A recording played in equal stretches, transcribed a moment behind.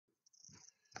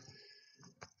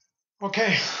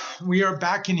Okay, we are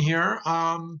back in here.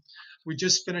 We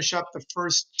just finished up the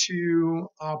first two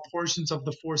portions of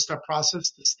the four-step process,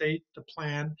 the state, the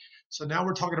plan. So now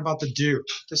we're talking about the do.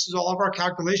 This is all of our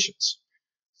calculations.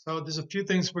 So there's a few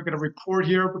things we're going to report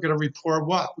here. We're going to report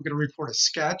what? We're going to report a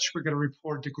sketch. We're going to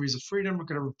report degrees of freedom. We're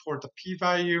going to report the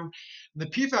p-value. And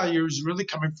the p-value is really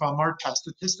coming from our test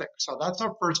statistic. So that's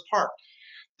our first part.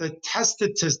 The test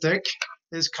statistic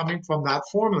is coming from that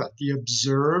formula, the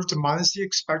observed minus the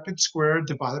expected squared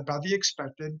divided by the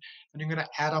expected, and you're going to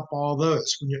add up all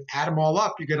those. When you add them all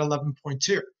up, you get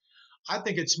 11.2. I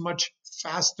think it's much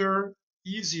faster,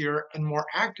 easier, and more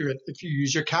accurate if you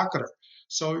use your calculator.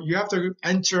 So you have to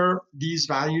enter these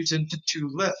values into two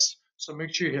lists. So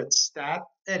make sure you hit Stat,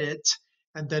 Edit,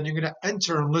 and then you're going to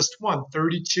enter in list 1,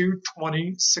 32,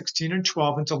 20, 16, and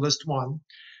 12 into list 1.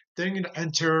 Then you're going to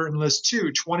enter in list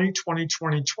 2, 20, 20,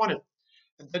 20, 20.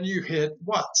 And then you hit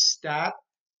what? Stat,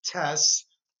 test,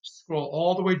 scroll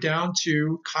all the way down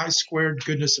to chi-squared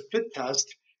goodness of fit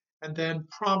test, and then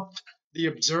prompt the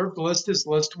observed list is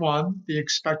list 1, the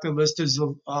expected list is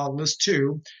list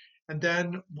 2, and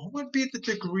then what would be the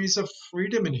degrees of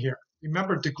freedom in here?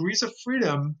 Remember, degrees of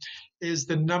freedom is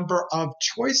the number of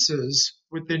choices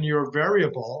within your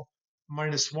variable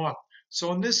minus 1.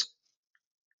 So in this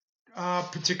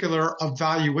particular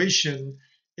evaluation,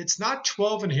 it's not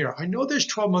 12 in here. I know there's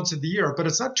 12 months of the year, but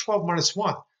it's not 12 minus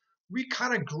 1. We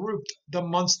kind of grouped the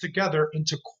months together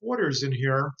into quarters in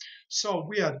here. So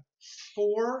we had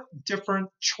 4 different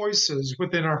choices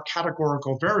within our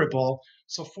categorical variable.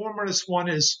 So 4 minus 1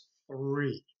 is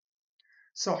 3.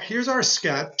 So here's our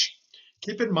sketch.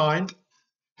 Keep in mind,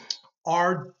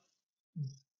 our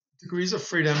degrees of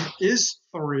freedom is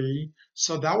 3.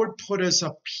 So that would put us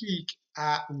a peak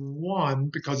at 1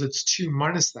 because it's 2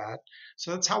 minus that.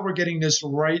 So that's how we're getting this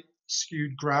right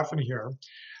skewed graph in here.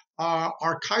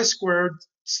 Our chi-squared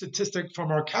statistic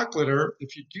from our calculator,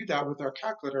 if you do that with our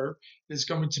calculator, is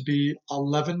going to be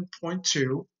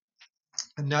 11.2.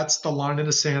 And that's the line in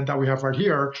the sand that we have right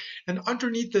here. And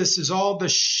underneath this is all the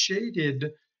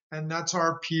shaded, and that's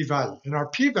our p-value. And our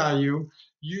p-value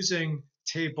using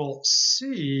table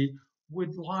C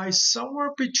would lie somewhere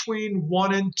between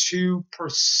 1 and 2%.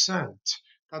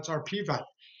 That's our p-value.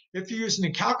 If you're using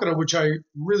a calculator, which I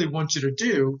really want you to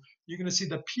do, you're going to see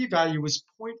the p-value is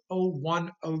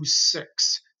 0.0106.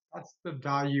 That's the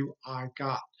value I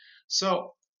got.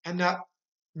 So, and that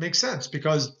makes sense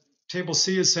because table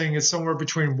C is saying it's somewhere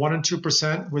between 1 and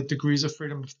 2% with degrees of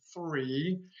freedom of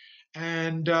 3.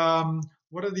 And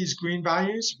what are these green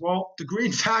values? Well, the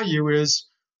green value is,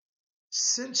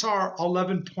 since our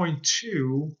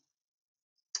 11.2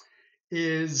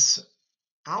 is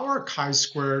our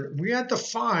chi-squared, we had to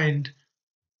find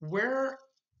where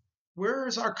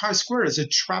is our chi-squared? Is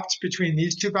it trapped between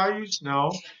these two values?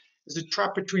 No. Is it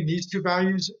trapped between these two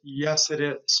values? Yes, it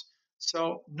is.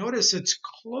 So notice it's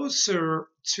closer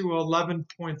to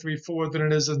 11.34 than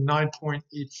it is a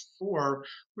 9.84,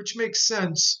 which makes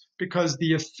sense because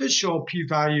the official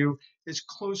p-value is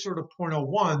closer to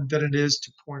 0.01 than it is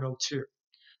to 0.02.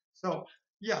 So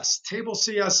yes, table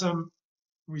C has some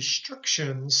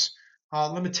restrictions,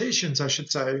 limitations, I should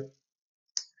say.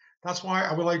 That's why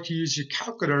I would like to use your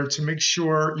calculator to make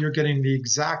sure you're getting the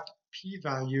exact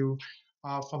p-value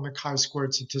from the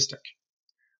chi-squared statistic.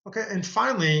 Okay, and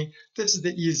finally, this is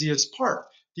the easiest part.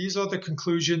 These are the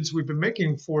conclusions we've been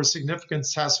making for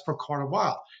significance tests for quite a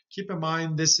while. Keep in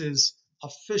mind, this is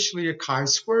officially a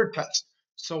chi-squared test.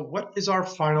 So what is our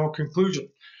final conclusion?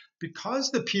 Because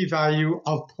the p-value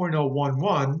of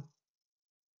 0.011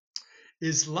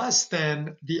 is less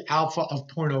than the alpha of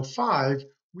 0.05,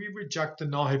 we reject the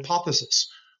null hypothesis.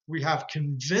 We have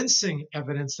convincing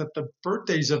evidence that the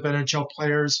birthdays of NHL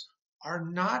players are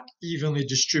not evenly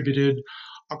distributed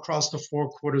across the 4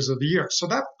 quarters of the year. So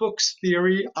that book's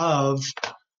theory of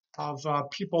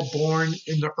people born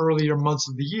in the earlier months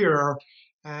of the year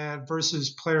versus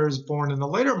players born in the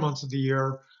later months of the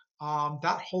year,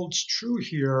 that holds true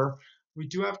here. We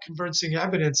do have convincing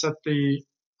evidence that the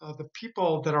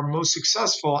people that are most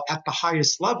successful at the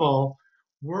highest level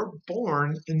were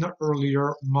born in the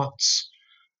earlier months.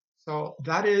 So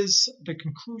that is the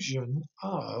conclusion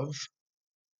of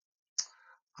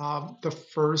the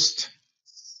first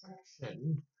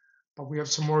section, but we have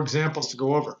some more examples to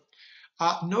go over.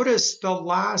 Notice the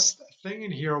last thing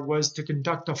in here was to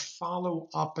conduct a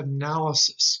follow-up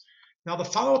analysis. Now, the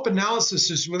follow-up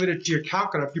analysis is related to your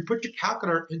calculator. If you put your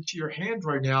calculator into your hand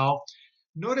right now,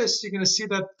 notice you're going to see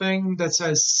that thing that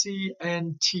says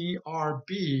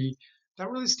CNTRB. That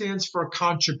really stands for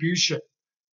contribution.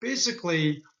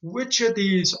 Basically, which of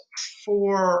these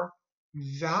 4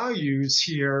 values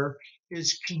here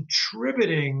is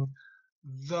contributing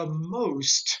the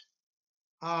most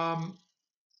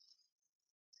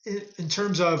in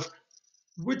terms of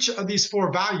which of these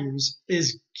four values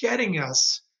is getting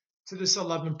us to this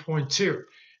 11.2.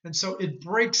 And so it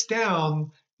breaks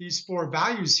down these four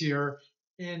values here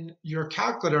in your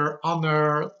calculator on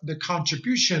the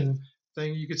contribution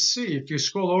thing. You could see, if you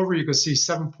scroll over, you could see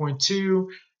 7.2,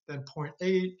 then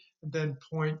 0.8, then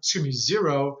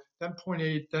 0, then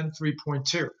 0.8, then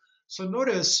 3.2. So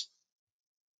notice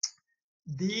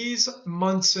these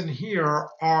months in here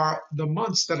are the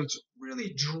months that it's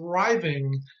really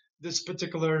driving this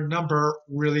particular number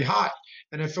really high.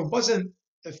 And if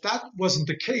that wasn't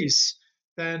the case,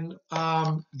 then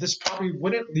this probably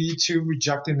wouldn't lead to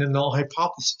rejecting the null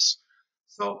hypothesis.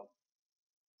 So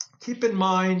keep in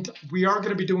mind, we are going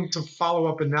to be doing some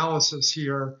follow-up analysis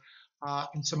here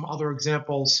and some other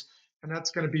examples, and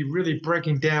that's going to be really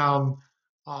breaking down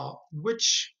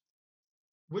which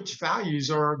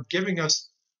values are giving us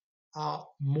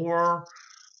more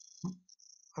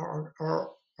or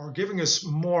giving us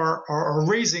more or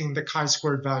raising the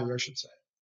chi-squared value, I should say.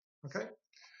 Okay,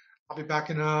 I'll be back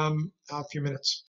in a few minutes.